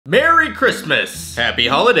Merry Christmas! Happy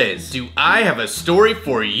holidays! Do I have a story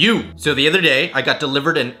for you? So the other day, I got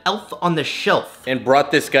delivered an elf on the shelf and brought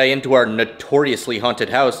this guy into our notoriously haunted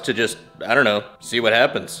house to just, I don't know, see what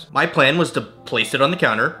happens. My plan was to place it on the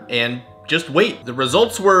counter and just wait. The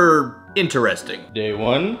results were interesting. Day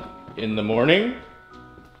 1, in the morning.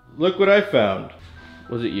 Look what I found.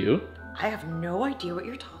 Was it you? I have no idea what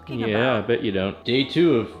you're talking about. Yeah, I bet you don't. Day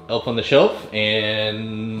 2 of Elf on the Shelf,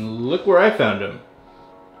 and look where I found him.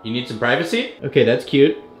 You need some privacy? Okay, that's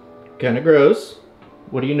cute. Kinda gross.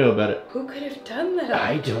 What do you know about it? Who could have done that?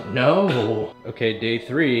 I don't know. Okay, day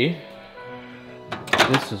 3.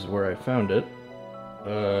 This is where I found it.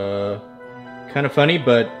 Kinda funny,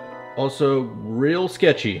 but also real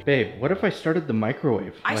sketchy. Babe, what if I started the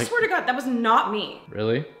microwave? I swear to God, that was not me.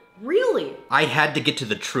 Really? Really? I had to get to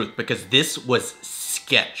the truth because this was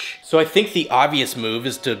sketch. So I think the obvious move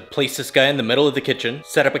is to place this guy in the middle of the kitchen,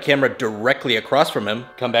 set up a camera directly across from him,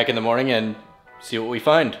 come back in the morning and see what we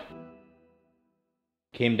find.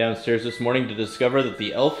 Came downstairs this morning to discover that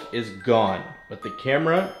the elf is gone, but the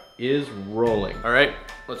camera is rolling. All right,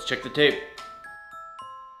 let's check the tape.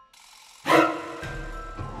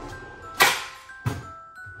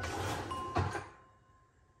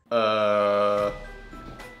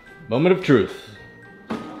 Moment of truth.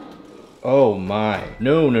 Oh my.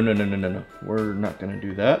 No. We're not gonna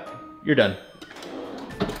do that. You're done.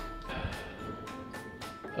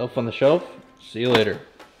 Elf on the Shelf, see you later.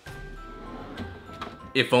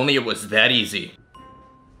 If only it was that easy.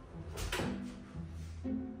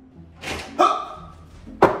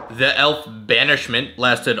 The elf banishment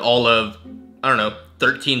lasted all of, I don't know,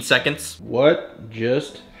 13 seconds. What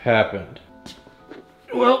just happened?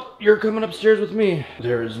 Well, you're coming upstairs with me.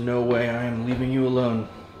 There is no way I am leaving you alone.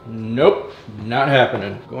 Nope, not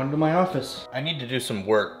happening. Going to my office. I need to do some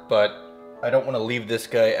work, but I don't want to leave this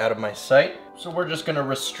guy out of my sight, so we're just gonna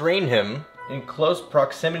restrain him in close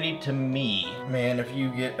proximity to me. Man, if you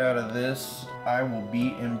get out of this, I will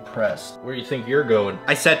be impressed. Where do you think you're going?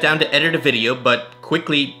 I sat down to edit a video, but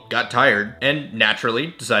quickly got tired and naturally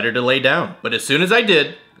decided to lay down. But as soon as I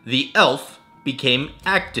did, the elf became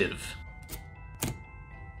active.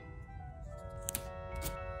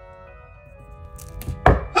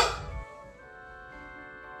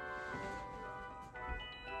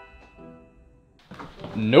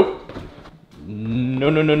 Nope. No.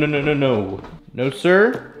 No,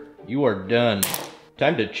 sir. You are done.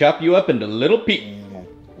 Time to chop you up into little pieces.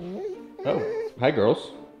 Oh, hi,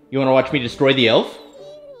 girls. You want to watch me destroy the elf?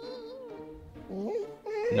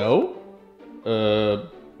 No? I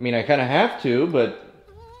mean, I kind of have to, but...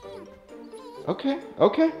 Okay.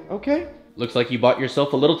 Looks like you bought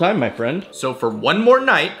yourself a little time, my friend. So for one more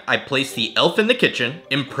night, I placed the elf in the kitchen,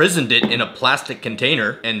 imprisoned it in a plastic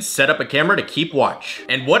container, and set up a camera to keep watch.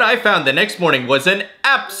 And what I found the next morning was an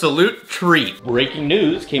absolute treat. Breaking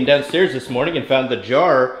news, came downstairs this morning and found the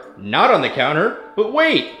jar not on the counter, but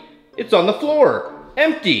wait, it's on the floor,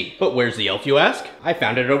 empty. But where's the elf, you ask? I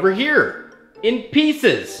found it over here, in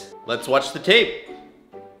pieces. Let's watch the tape.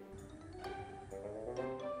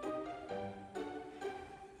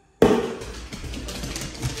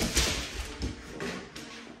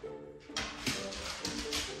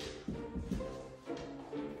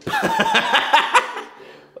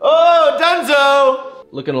 Oh, Dunzo!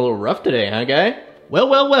 Looking a little rough today, huh, guy?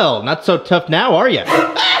 Well, not so tough now, are ya?